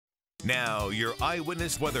Now, your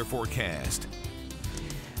eyewitness weather forecast.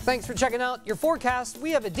 Thanks for checking out your forecast. We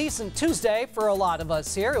have a decent Tuesday for a lot of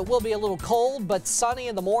us here. It will be a little cold but sunny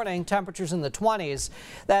in the morning, temperatures in the 20s.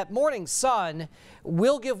 That morning sun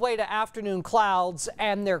will give way to afternoon clouds,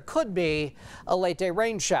 and there could be a late day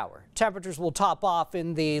rain shower. Temperatures will top off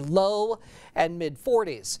in the low and mid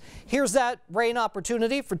 40s. Here's that rain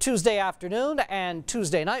opportunity for Tuesday afternoon and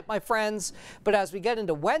Tuesday night, my friends. But as we get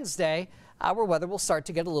into Wednesday, our weather will start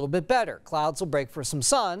to get a little bit better. Clouds will break for some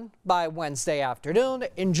sun by Wednesday afternoon.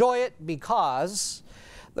 Enjoy it because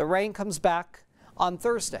the rain comes back on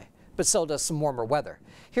Thursday, but so does some warmer weather.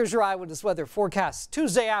 Here's your eyewitness weather forecast.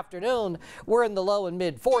 Tuesday afternoon, we're in the low and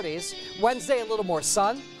mid 40s. Wednesday, a little more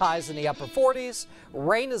sun, highs in the upper 40s.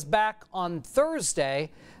 Rain is back on Thursday,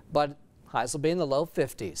 but highs will be in the low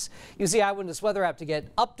 50s. Use the Eyewitness Weather app to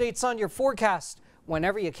get updates on your forecast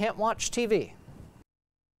whenever you can't watch TV.